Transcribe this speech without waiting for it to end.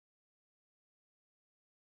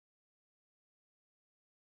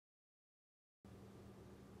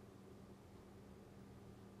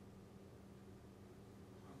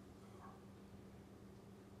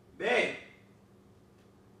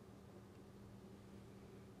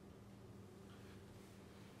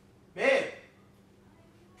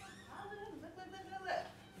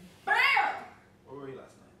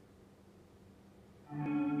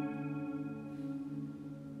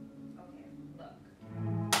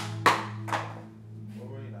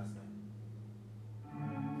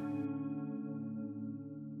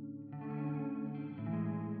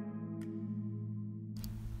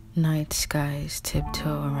Night skies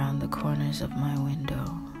tiptoe around the corners of my window.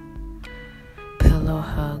 Pillow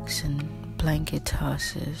hugs and blanket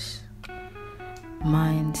tosses.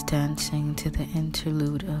 Minds dancing to the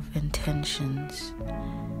interlude of intentions.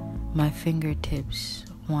 My fingertips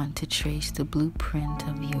want to trace the blueprint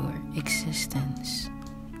of your existence,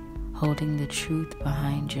 holding the truth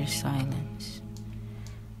behind your silence.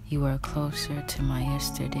 You are closer to my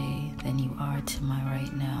yesterday than you are to my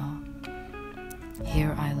right now.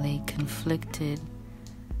 Here I lay conflicted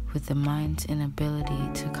with the mind's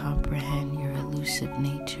inability to comprehend your elusive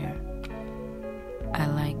nature. I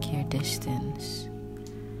like your distance.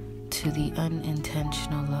 To the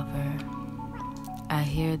unintentional lover, I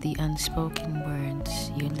hear the unspoken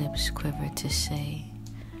words your lips quiver to say.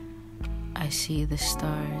 I see the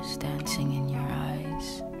stars dancing in your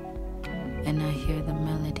eyes, and I hear the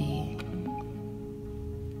melody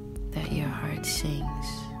that your heart sings.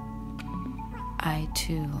 I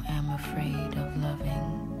too am afraid of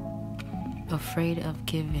loving, afraid of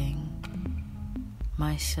giving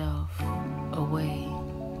myself away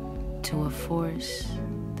to a force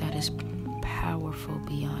that is powerful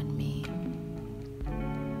beyond me.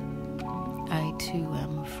 I too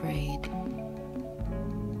am afraid.